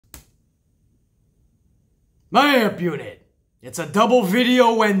My amp unit, it's a double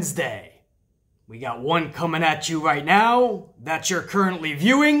video Wednesday. We got one coming at you right now that you're currently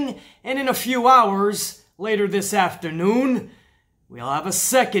viewing, and in a few hours, later this afternoon, we'll have a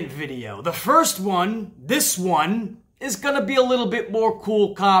second video. The first one, this one, is gonna be a little bit more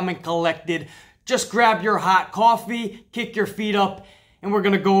cool, calm, and collected. Just grab your hot coffee, kick your feet up, and we're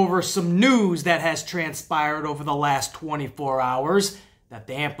gonna go over some news that has transpired over the last 24 hours that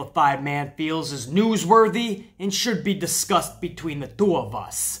the Amplified Man feels is newsworthy and should be discussed between the two of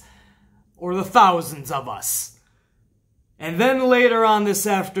us. Or the thousands of us. And then later on this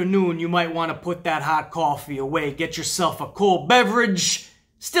afternoon, you might want to put that hot coffee away, get yourself a cold beverage,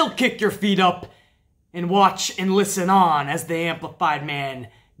 still kick your feet up, and watch and listen on as the Amplified Man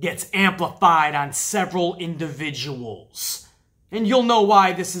gets amplified on several individuals. And you'll know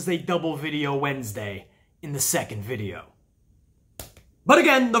why this is a double video Wednesday in the second video. But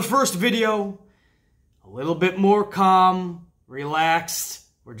again, the first video, a little bit more calm, relaxed.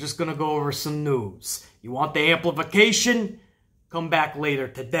 We're just going to go over some news. You want the amplification? Come back later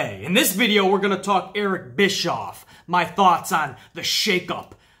today. In this video, we're going to talk Eric Bischoff. My thoughts on the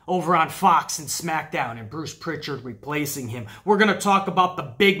shakeup over on Fox and SmackDown and Bruce Pritchard replacing him. We're going to talk about the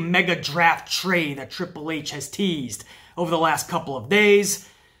big mega draft trade that Triple H has teased over the last couple of days.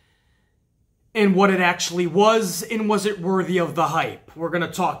 And what it actually was, and was it worthy of the hype? We're going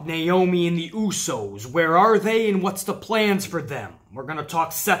to talk Naomi and the Usos. Where are they and what's the plans for them? We're going to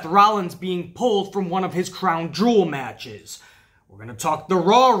talk Seth Rollins being pulled from one of his crown jewel matches. We're going to talk the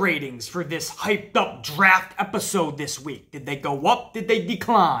Raw ratings for this hyped up draft episode this week. Did they go up? Did they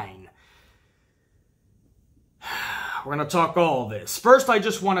decline? We're going to talk all this. First, I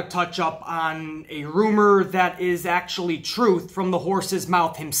just want to touch up on a rumor that is actually truth from the horse's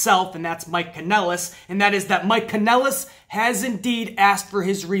mouth himself, and that's Mike Kanellis, and that is that Mike Kanellis has indeed asked for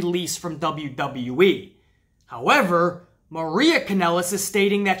his release from WWE. However, Maria Kanellis is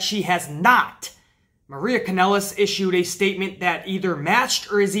stating that she has not. Maria Kanellis issued a statement that either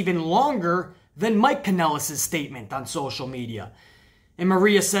matched or is even longer than Mike Kanellis' statement on social media. And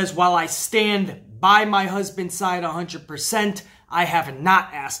Maria says, while I stand by my husband's side 100%, I have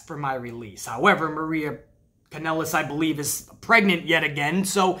not asked for my release. However, Maria Kanellis, I believe, is pregnant yet again,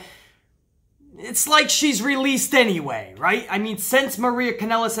 so it's like she's released anyway, right? I mean, since Maria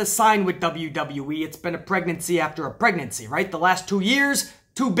Kanellis has signed with WWE, it's been a pregnancy after a pregnancy, right? The last 2 years,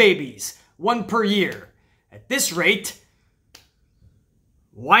 2 babies, 1 per year. At this rate,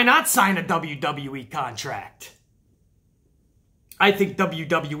 why not sign a WWE contract? I think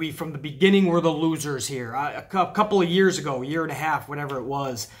WWE from the beginning were the losers here. A couple of years ago, a year and a half, whatever it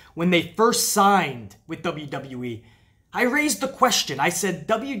was, when they first signed with WWE, I raised the question. I said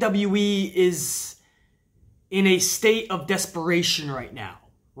WWE is in a state of desperation right now.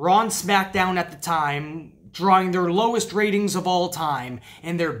 Raw and SmackDown at the time drawing their lowest ratings of all time,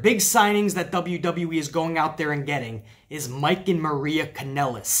 and their big signings that WWE is going out there and getting is Mike and Maria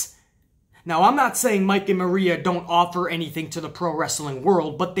Kanellis. Now, I'm not saying Mike and Maria don't offer anything to the pro wrestling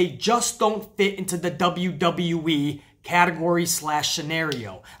world, but they just don't fit into the WWE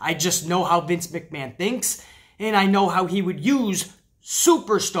category/scenario. I just know how Vince McMahon thinks, and I know how he would use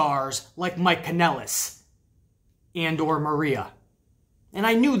superstars like Mike Kanellis and or Maria. And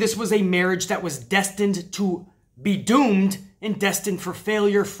I knew this was a marriage that was destined to be doomed and destined for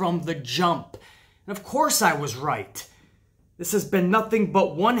failure from the jump. And of course I was right. This has been nothing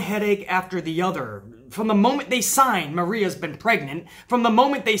but one headache after the other. From the moment they signed, Maria's been pregnant. From the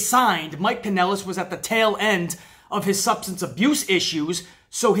moment they signed, Mike Kanellis was at the tail end of his substance abuse issues,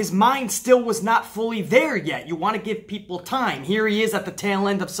 so his mind still was not fully there yet. You want to give people time. Here he is at the tail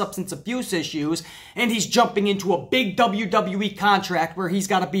end of substance abuse issues, and he's jumping into a big WWE contract where he's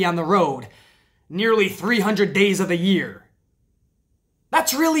got to be on the road nearly 300 days of the year.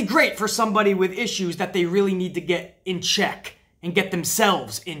 That's really great for somebody with issues that they really need to get in check and get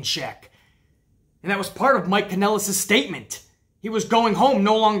themselves in check. And that was part of Mike Kanellis' statement. He was going home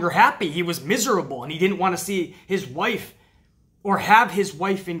no longer happy. He was miserable, and he didn't want to see his wife or have his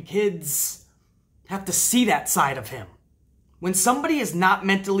wife and kids have to see that side of him. When somebody is not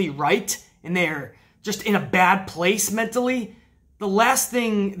mentally right and they're just in a bad place mentally, the last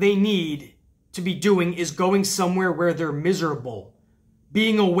thing they need to be doing is going somewhere where they're miserable,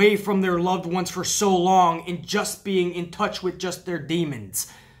 being away from their loved ones for so long and just being in touch with just their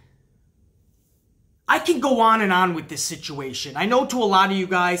demons. I can go on and on with this situation. I know to a lot of you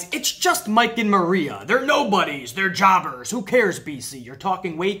guys, it's just Mike and Maria. They're nobodies. They're jobbers. Who cares, BC? You're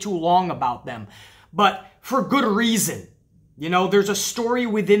talking way too long about them. But for good reason. You know, there's a story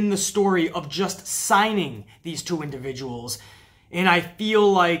within the story of just signing these two individuals. And I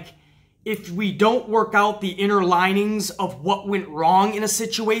feel like if we don't work out the inner linings of what went wrong in a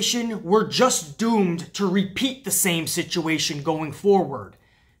situation, we're just doomed to repeat the same situation going forward.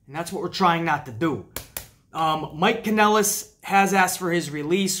 And that's what we're trying not to do. Mike Kanellis has asked for his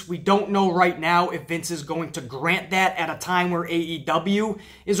release. We don't know right now if Vince is going to grant that at a time where AEW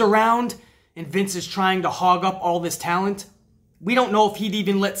is around and Vince is trying to hog up all this talent. We don't know if he'd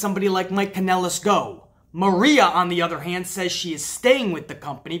even let somebody like Mike Kanellis go. Maria, on the other hand, says she is staying with the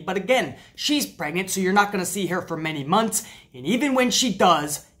company, but again, she's pregnant, so you're not going to see her for many months. And even when she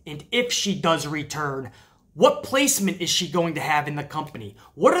does, and if she does return, what placement is she going to have in the company?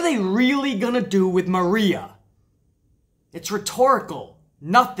 What are they really going to do with Maria? It's rhetorical.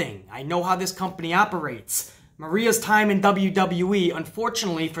 Nothing. I know how this company operates. Maria's time in WWE,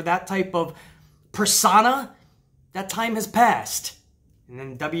 unfortunately, for that type of persona, that time has passed. And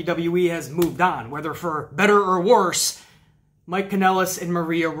then WWE has moved on. Whether for better or worse, Mike Kanellis and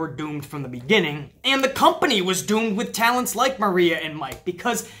Maria were doomed from the beginning. And the company was doomed with talents like Maria and Mike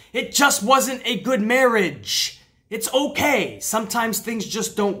because it just wasn't a good marriage. It's okay. Sometimes things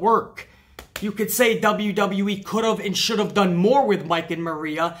just don't work. You could say WWE could have and should have done more with Mike and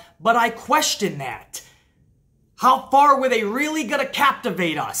Maria, but I question that. How far were they really going to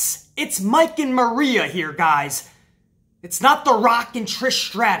captivate us? It's Mike and Maria here, guys. It's not The Rock and Trish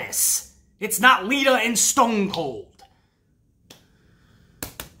Stratus. It's not Lita and Stone Cold.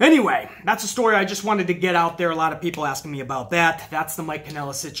 Anyway, that's a story I just wanted to get out there. A lot of people asking me about that. That's the Mike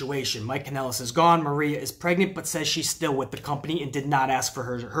Kanellis situation. Mike Kanellis is gone. Maria is pregnant, but says she's still with the company and did not ask for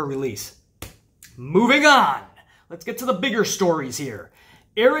her release. Moving on. Let's get to the bigger stories here.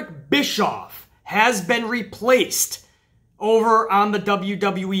 Eric Bischoff has been replaced over on the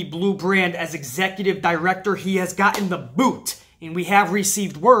WWE Blue brand as executive director. He has gotten the boot, and we have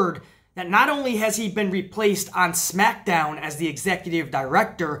received word that not only has he been replaced on SmackDown as the executive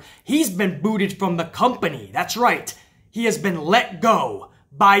director, he's been booted from the company. That's right. He has been let go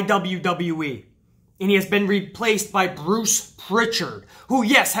by WWE. And he has been replaced by Bruce Pritchard, who,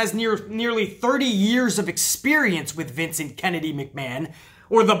 yes, has nearly 30 years of experience with Vince and Kennedy McMahon,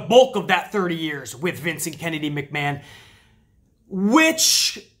 or the bulk of that 30 years with Vince and Kennedy McMahon,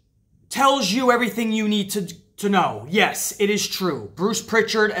 which tells you everything you need to know. Yes, it is true. Bruce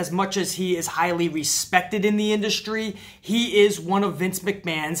Pritchard, as much as he is highly respected in the industry, he is one of Vince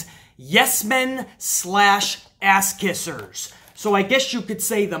McMahon's yes men / ass kissers. So I guess you could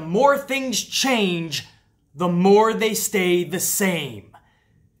say the more things change, the more they stay the same.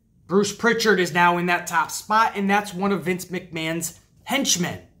 Bruce Pritchard is now in that top spot, and that's one of Vince McMahon's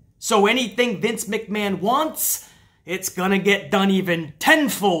henchmen. So anything Vince McMahon wants, it's gonna get done even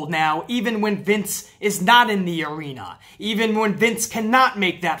tenfold now, even when Vince is not in the arena. Even when Vince cannot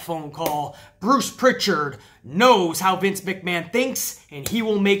make that phone call, Bruce Pritchard knows how Vince McMahon thinks, and he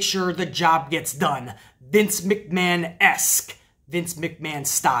will make sure the job gets done. Vince McMahon-esque. Vince McMahon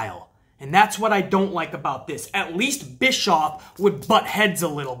style. And that's what I don't like about this. At least Bischoff would butt heads a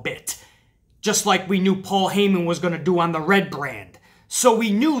little bit. Just like we knew Paul Heyman was going to do on the Red brand. So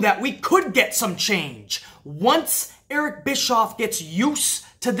we knew that we could get some change. Once Eric Bischoff gets used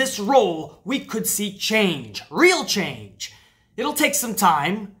to this role, we could see change. Real change. It'll take some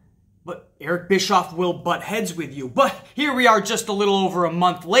time, but Eric Bischoff will butt heads with you. But here we are just a little over a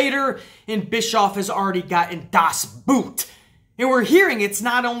month later, and Bischoff has already gotten Das Boot. And we're hearing it's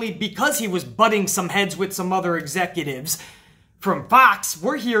not only because he was butting some heads with some other executives from Fox,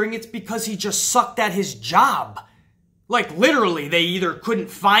 we're hearing it's because he just sucked at his job. Like literally, they either couldn't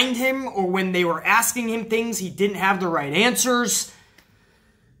find him, or when they were asking him things, he didn't have the right answers,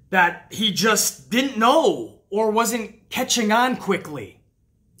 that he just didn't know or wasn't catching on quickly.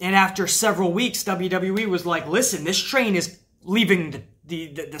 And after several weeks, WWE was like, listen, this train is leaving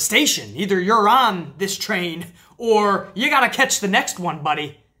the station. Either you're on this train or you gotta catch the next one,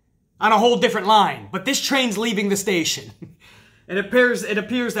 buddy, on a whole different line. But this train's leaving the station. And it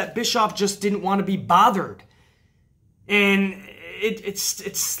appears that Bischoff just didn't want to be bothered. And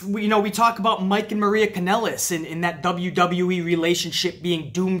it's you know, we talk about Mike and Maria Kanellis and that WWE relationship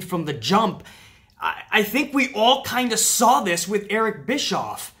being doomed from the jump. I think we all kind of saw this with Eric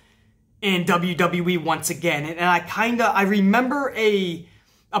Bischoff in WWE once again. And I remember a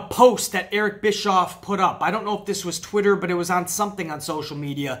post that Eric Bischoff put up. I don't know if this was Twitter, but it was on something on social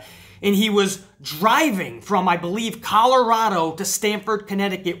media. And he was driving from, I believe, Colorado to Stamford,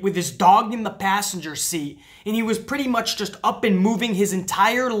 Connecticut with his dog in the passenger seat. And he was pretty much just up and moving his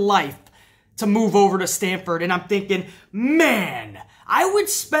entire life to move over to Stamford. And I'm thinking, man, I would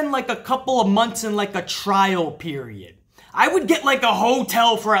spend like a couple of months in like a trial period. I would get like a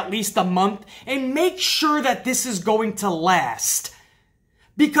hotel for at least a month and make sure that this is going to last.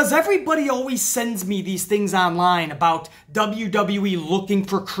 Because everybody always sends me these things online about WWE looking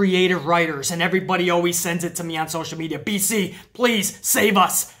for creative writers, and everybody always sends it to me on social media. BC, please save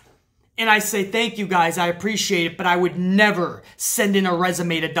us. And I say, thank you guys, I appreciate it, but I would never send in a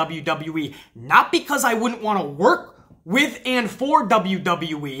resume to WWE. Not because I wouldn't want to work with and for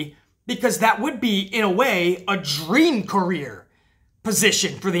WWE, because that would be, in a way, a dream career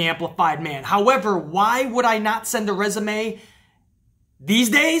position for the Amplified Man. However, why would I not send a resume these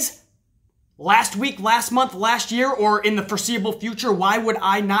days? Last week, last month, last year, or in the foreseeable future, why would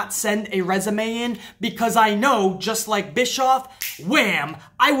I not send a resume in? Because I know, just like Bischoff, wham,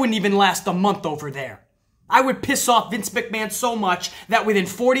 I wouldn't even last a month over there. I would piss off Vince McMahon so much that within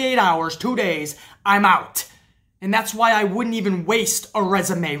 48 hours, 2 days, I'm out. And that's why I wouldn't even waste a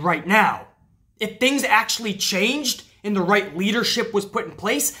resume right now. If things actually changed and the right leadership was put in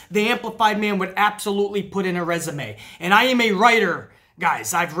place, the Amplified Man would absolutely put in a resume. And I am a writer,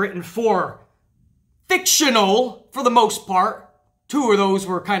 guys. I've written 4 fictional, for the most part. 2 of those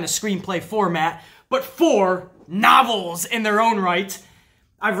were kind of screenplay format, but 4 novels in their own right.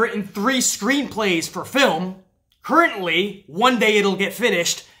 I've written 3 screenplays for film. Currently, one day it'll get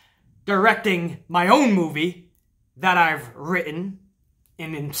finished, directing my own movie that I've written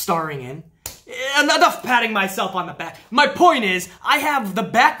and am starring in. Enough patting myself on the back. My point is, I have the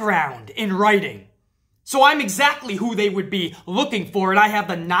background in writing. So I'm exactly who they would be looking for, and I have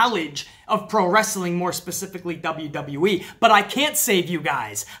the knowledge of pro wrestling, more specifically WWE. But I can't save you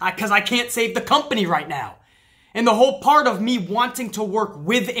guys, because I can't save the company right now. And the whole part of me wanting to work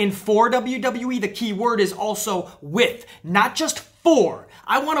with and for WWE, the key word is also with, not just for.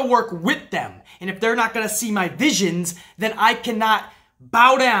 I want to work with them. And if they're not going to see my visions, then I cannot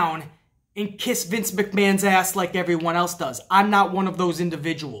bow down and kiss Vince McMahon's ass like everyone else does. I'm not one of those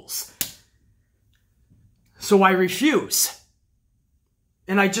individuals. So I refuse.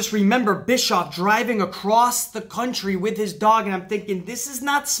 And I just remember Bischoff driving across the country with his dog, and I'm thinking, this is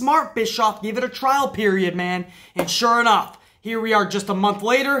not smart, Bischoff. Give it a trial period, man. And sure enough, here we are just a month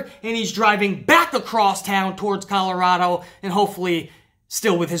later, and he's driving back across town towards Colorado, and hopefully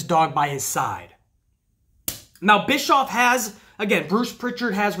still with his dog by his side. Now, Bischoff has, again, Bruce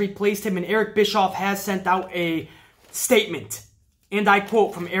Pritchard has replaced him, and Eric Bischoff has sent out a statement. And I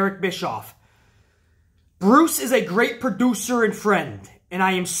quote from Eric Bischoff, "Bruce is a great producer and friend, and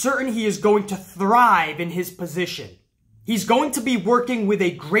I am certain he is going to thrive in his position. He's going to be working with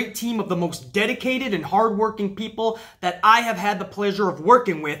a great team of the most dedicated and hardworking people that I have had the pleasure of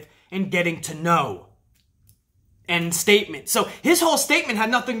working with and getting to know." End statement. So his whole statement had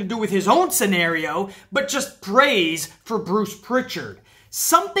nothing to do with his own scenario, but just praise for Bruce Pritchard.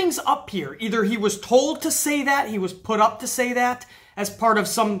 Something's up here. Either he was told to say that, he was put up to say that, as part of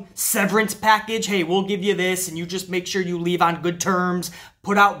some severance package. Hey, we'll give you this, and you just make sure you leave on good terms.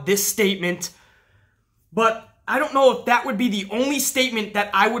 Put out this statement. But I don't know if that would be the only statement that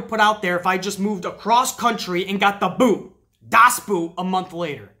I would put out there if I just moved across country and got the boot, das Boot, a month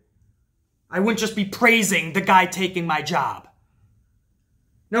later. I wouldn't just be praising the guy taking my job.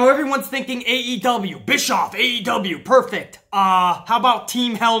 Now everyone's thinking AEW, Bischoff, AEW, perfect. How about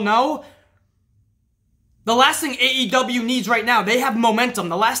Team Hell No? The last thing AEW needs right now, they have momentum.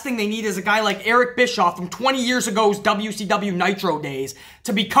 The last thing they need is a guy like Eric Bischoff from 20 years ago's WCW Nitro days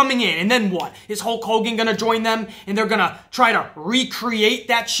to be coming in. And then what? Is Hulk Hogan going to join them? And they're going to try to recreate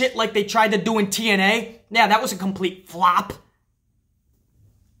that shit like they tried to do in TNA? Yeah, that was a complete flop.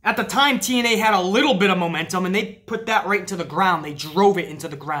 At the time, TNA had a little bit of momentum, and they put that right into the ground. They drove it into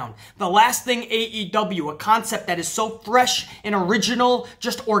the ground. The last thing AEW, a concept that is so fresh and original,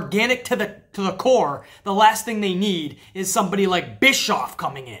 just organic to the core, the last thing they need is somebody like Bischoff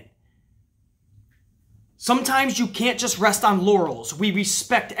coming in. Sometimes you can't just rest on laurels. We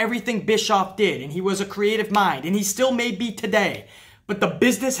respect everything Bischoff did, and he was a creative mind, and he still may be today. But the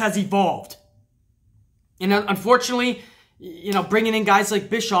business has evolved. And unfortunately, you know, bringing in guys like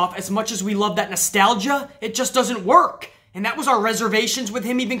Bischoff, as much as we love that nostalgia, it just doesn't work. And that was our reservations with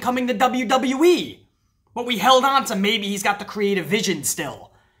him even coming to WWE. But we held on to maybe he's got the creative vision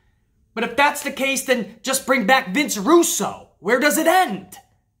still. But if that's the case, then just bring back Vince Russo. Where does it end?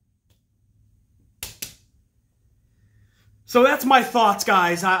 So that's my thoughts,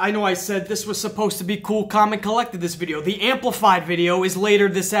 guys. I know I said this was supposed to be cool, calm, and collected, this video. The amplified video is later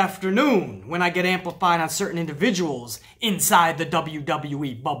this afternoon when I get amplified on certain individuals inside the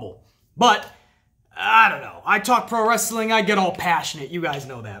WWE bubble. But, I don't know. I talk pro wrestling, I get all passionate. You guys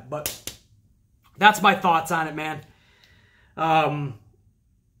know that. But that's my thoughts on it, man.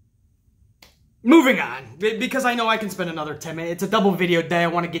 Moving on, because I know I can spend another 10 minutes. It's a double video day. I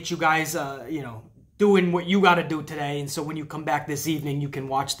want to get you guys, you know, doing what you got to do today. And so when you come back this evening, you can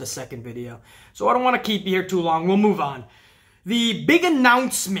watch the second video. So I don't want to keep you here too long. We'll move on. The big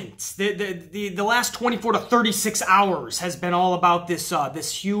announcements, the last 24 to 36 hours has been all about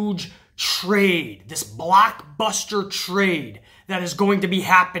this huge trade, this blockbuster trade that is going to be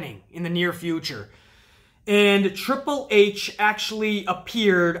happening in the near future. And Triple H actually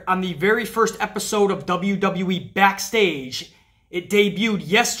appeared on the very first episode of WWE Backstage. It debuted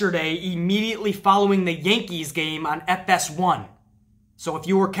yesterday, immediately following the Yankees game on FS1. So if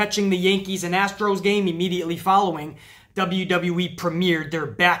you were catching the Yankees and Astros game immediately following, WWE premiered their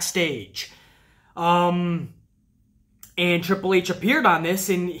Backstage. And Triple H appeared on this,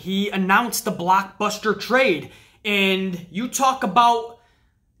 and he announced the blockbuster trade. And you talk about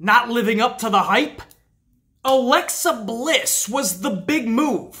not living up to the hype. Alexa Bliss was the big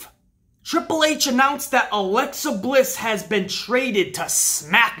move. Triple H announced that Alexa Bliss has been traded to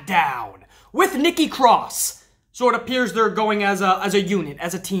SmackDown with Nikki Cross. So it appears they're going as a unit,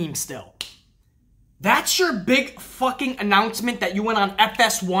 as a team still. That's your big fucking announcement that you went on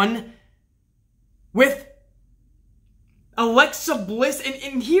FS1 with Alexa Bliss.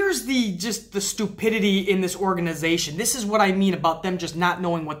 And here's just the stupidity in this organization. This is what I mean about them just not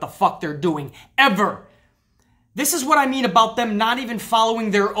knowing what the fuck they're doing, ever. This is what I mean about them not even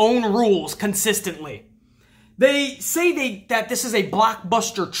following their own rules consistently. They say that this is a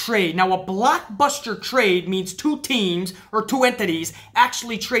blockbuster trade. Now, a blockbuster trade means two teams or two entities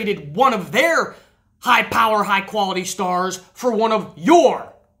actually traded one of their high-power, high-quality stars for one of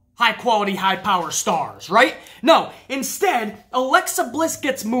your high-quality, high-power stars, right? No, instead, Alexa Bliss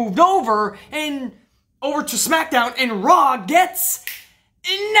gets moved over to SmackDown, and Raw gets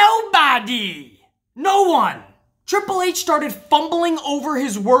nobody. No one. Triple H started fumbling over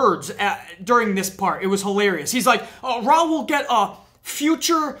his words during this part. It was hilarious. He's like, Raw will get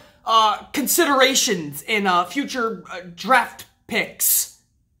future considerations in future draft picks.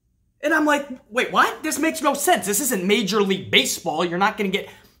 And I'm like, wait, what? This makes no sense. This isn't Major League Baseball. You're not going to get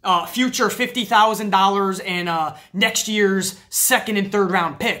future $50,000 and next year's second and third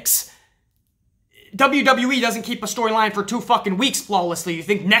round picks. WWE doesn't keep a storyline for 2 fucking weeks flawlessly. You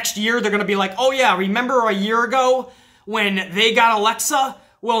think next year they're going to be like, oh yeah, remember a year ago when they got Alexa?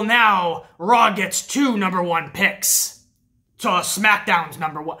 Well, now Raw gets 2 number 1 picks to SmackDown's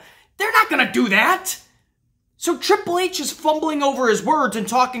number 1. They're not going to do that. So Triple H is fumbling over his words and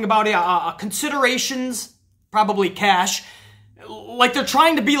talking about considerations, probably cash, like they're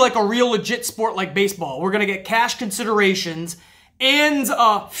trying to be like a real legit sport like baseball. We're going to get cash considerations and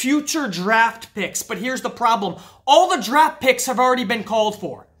future draft picks. But here's the problem. All the draft picks have already been called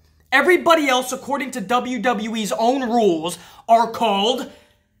for. Everybody else, according to WWE's own rules, are called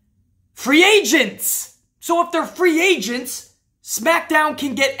free agents. So if they're free agents, SmackDown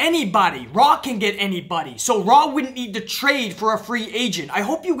can get anybody. Raw can get anybody. So Raw wouldn't need to trade for a free agent. I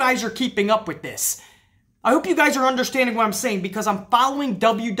hope you guys are keeping up with this. I hope you guys are understanding what I'm saying, because I'm following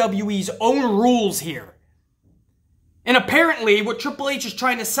WWE's own rules here. And apparently, what Triple H is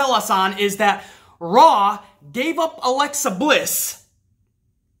trying to sell us on is that Raw gave up Alexa Bliss.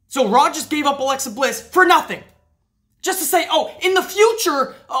 So Raw just gave up Alexa Bliss for nothing. Just to say, oh, in the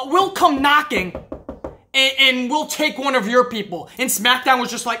future, we'll come knocking and we'll take one of your people. And SmackDown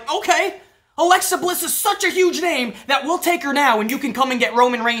was just like, okay, Alexa Bliss is such a huge name that we'll take her now and you can come and get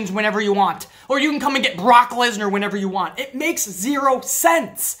Roman Reigns whenever you want. Or you can come and get Brock Lesnar whenever you want. It makes 0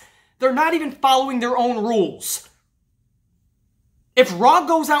 sense. They're not even following their own rules. If Raw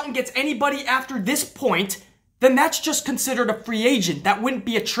goes out and gets anybody after this point, then that's just considered a free agent. That wouldn't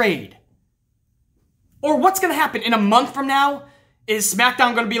be a trade. Or what's going to happen in a month from now? Is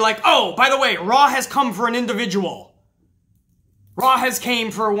SmackDown going to be like, oh, by the way, Raw has come for an individual. Raw has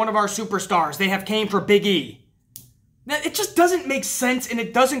came for one of our superstars. They have came for Big E. Now, it just doesn't make sense, and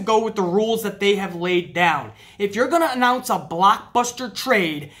it doesn't go with the rules that they have laid down. If you're going to announce a blockbuster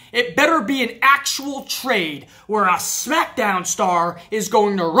trade, it better be an actual trade where a SmackDown star is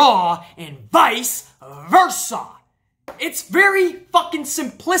going to Raw and vice versa. It's very fucking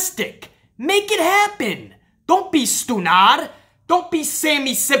simplistic. Make it happen. Don't be Stunad. Don't be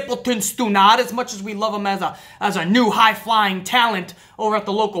Sammy Simpleton Stunad, as much as we love him as a new high-flying talent over at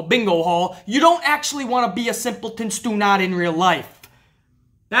the local bingo hall. You don't actually want to be a Simpleton Stunad in real life.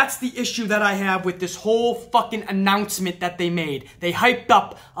 That's the issue that I have with this whole fucking announcement that they made. They hyped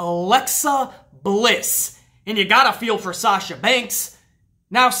up Alexa Bliss. And you gotta feel for Sasha Banks.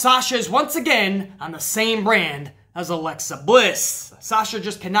 Now Sasha is once again on the same brand as Alexa Bliss. Sasha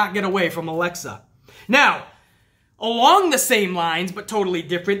just cannot get away from Alexa. Now, along the same lines, but totally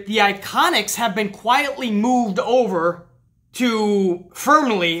different, the Iconics have been quietly moved over to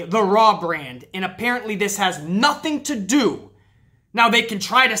firmly the Raw brand, and apparently this has nothing to do. Now, they can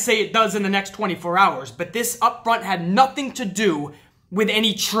try to say it does in the next 24 hours, but this upfront had nothing to do with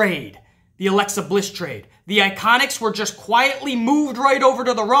any trade, the Alexa Bliss trade. The Iconics were just quietly moved right over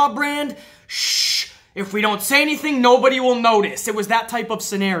to the Raw brand. Shh, if we don't say anything, nobody will notice. It was that type of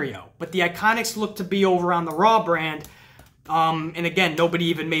scenario. But the Iconics looked to be over on the Raw brand, and again, nobody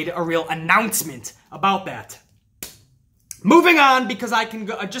even made a real announcement about that. Moving on, because I can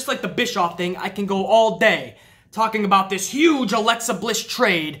go, just like the Bischoff thing, I can go all day talking about this huge Alexa Bliss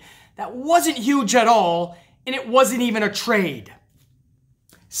trade that wasn't huge at all, and it wasn't even a trade.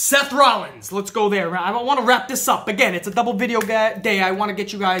 Seth Rollins, let's go there. I don't want to wrap this up. Again, it's a double video day. I want to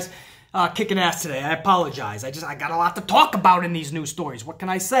get you guys kicking ass today. I apologize. I got a lot to talk about in these news stories. What can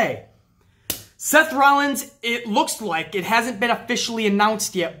I say? Seth Rollins, it looks like, it hasn't been officially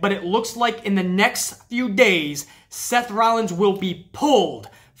announced yet, but it looks like in the next few days, Seth Rollins will be pulled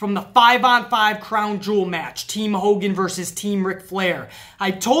from the 5-on-5 Crown Jewel match, Team Hogan versus Team Ric Flair.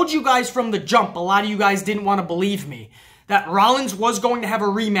 I told you guys from the jump, a lot of you guys didn't want to believe me, that Rollins was going to have a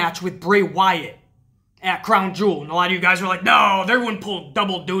rematch with Bray Wyatt at Crown Jewel. And a lot of you guys were like, no, they wouldn't pull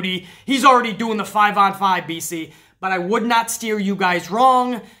double duty. He's already doing the 5-on-5, BC. But I would not steer you guys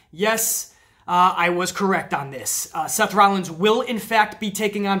wrong. Yes, I was correct on this. Seth Rollins will, in fact, be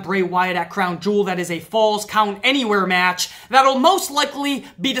taking on Bray Wyatt at Crown Jewel. That is a Falls Count Anywhere match that'll most likely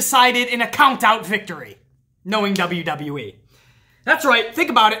be decided in a count-out victory, knowing WWE. That's right, think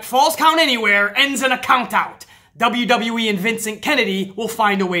about it. Falls Count Anywhere ends in a count-out. WWE and Vincent Kennedy will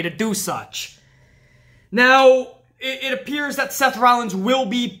find a way to do such. Now, it appears that Seth Rollins will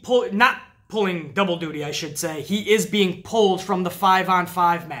be not pulling double duty, I should say. He is being pulled from the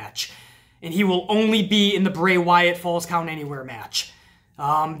 5-on-5 match. And he will only be in the Bray Wyatt Falls Count Anywhere match.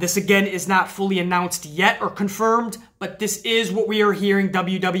 This, again, is not fully announced yet or confirmed, but this is what we are hearing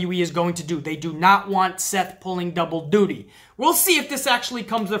WWE is going to do. They do not want Seth pulling double duty. We'll see if this actually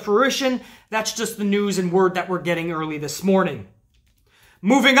comes to fruition. That's just the news and word that we're getting early this morning.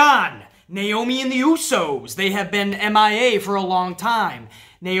 Moving on, Naomi and the Usos. They have been MIA for a long time.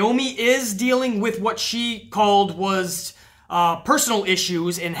 Naomi is dealing with what she called was personal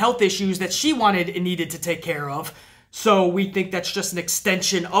issues and health issues that she wanted and needed to take care of. So we think that's just an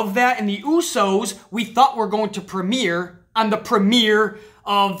extension of that. And the Usos, we thought were going to premiere on the premiere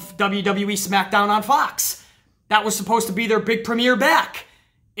of WWE SmackDown on Fox. That was supposed to be their big premiere back.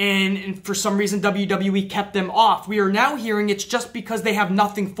 And for some reason, WWE kept them off. We are now hearing it's just because they have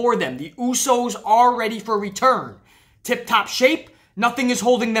nothing for them. The Usos are ready for return. Tip-top shape, nothing is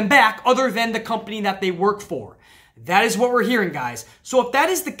holding them back other than the company that they work for. That is what we're hearing, guys. So if that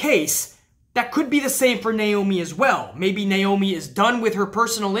is the case, that could be the same for Naomi as well. Maybe Naomi is done with her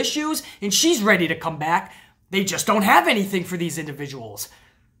personal issues and she's ready to come back. They just don't have anything for these individuals.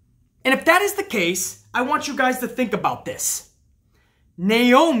 And if that is the case, I want you guys to think about this.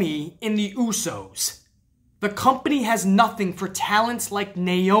 Naomi in the Usos. The company has nothing for talents like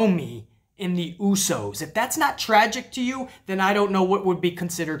Naomi in the Usos. If that's not tragic to you, then I don't know what would be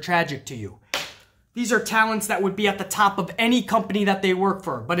considered tragic to you. These are talents that would be at the top of any company that they work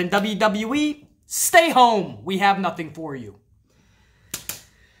for. But in WWE, stay home. We have nothing for you.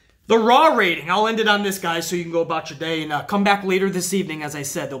 The Raw rating. I'll end it on this, guys, so you can go about your day. And come back later this evening. As I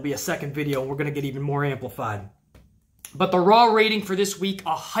said, there'll be a second video, and we're going to get even more amplified. But the Raw rating for this week,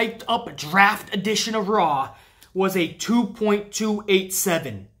 a hyped-up draft edition of Raw, was a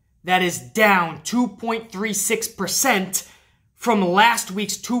 2.287. That is down 2.36% from last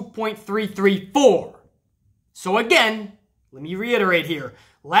week's 2.334. So again, let me reiterate here.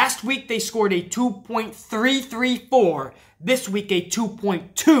 Last week they scored a 2.334. This week a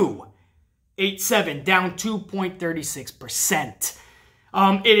 2.287, down 2.36%.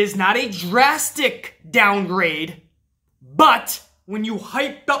 It is not a drastic downgrade, but when you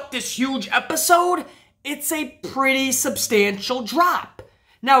hyped up this huge episode, it's a pretty substantial drop.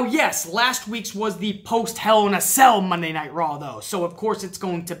 Now, yes, last week's was the post-Hell in a Cell Monday Night Raw, though. So, of course, it's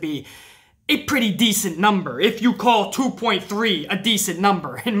going to be a pretty decent number. If you call 2.3 a decent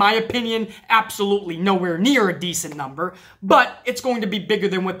number. In my opinion, absolutely nowhere near a decent number. But it's going to be bigger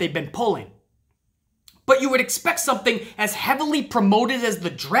than what they've been pulling. But you would expect something as heavily promoted as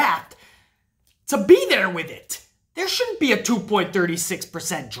the draft to be there with it. There shouldn't be a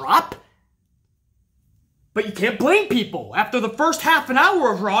 2.36% drop. But you can't blame people. After the first half an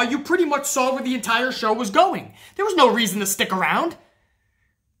hour of Raw, you pretty much saw where the entire show was going. There was no reason to stick around.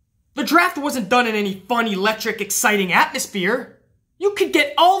 The draft wasn't done in any fun, electric, exciting atmosphere. You could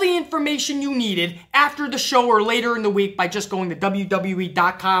get all the information you needed after the show or later in the week by just going to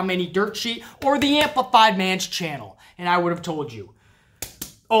WWE.com, any dirt sheet, or the Amplified Man's channel. and I would have told you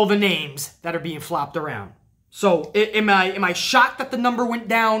all the names that are being flopped around. So, am I shocked that the number went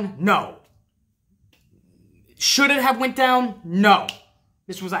down? No. Should it have went down? No.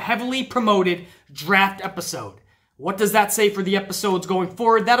 This was a heavily promoted draft episode. What does that say for the episodes going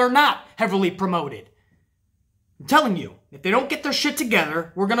forward that are not heavily promoted? I'm telling you, if they don't get their shit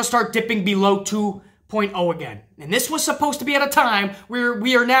together, we're going to start dipping below 2.0 again. And this was supposed to be at a time where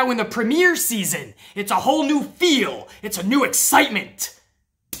we are now in the premiere season. It's a whole new feel. It's a new excitement.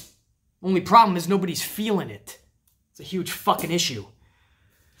 Only problem is nobody's feeling it. It's a huge fucking issue.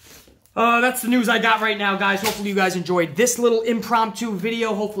 That's the news I got right now, guys. Hopefully you guys enjoyed this little impromptu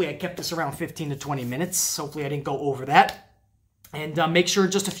video. Hopefully I kept this around 15 to 20 minutes. Hopefully I didn't go over that. And make sure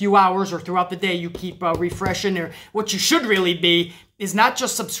in just a few hours or throughout the day you keep refreshing. Or what you should really be is not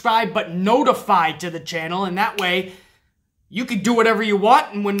just subscribed, but notified to the channel. And that way you can do whatever you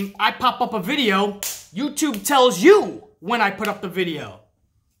want. And when I pop up a video, YouTube tells you when I put up the video.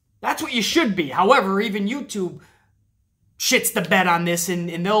 That's what you should be. However, even YouTube shits the bed on this,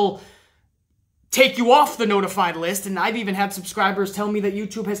 and they'll take you off the notified list. And I've even had subscribers tell me that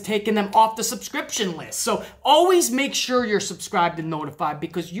YouTube has taken them off the subscription list. So always make sure you're subscribed and notified,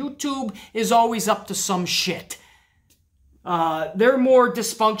 because YouTube is always up to some shit. They're more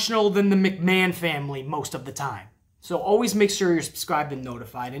dysfunctional than the McMahon family most of the time. So always make sure you're subscribed and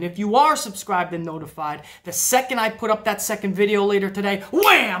notified. And if you are subscribed and notified, the second I put up that second video later today,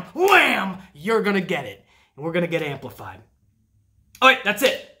 wham, wham, you're going to get it. And we're going to get amplified. All right, that's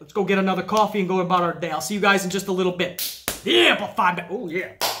it. Let's go get another coffee and go about our day. I'll see you guys in just a little bit. The Amplified. Oh,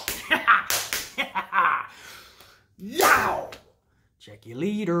 yeah. Yow. Check you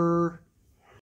later.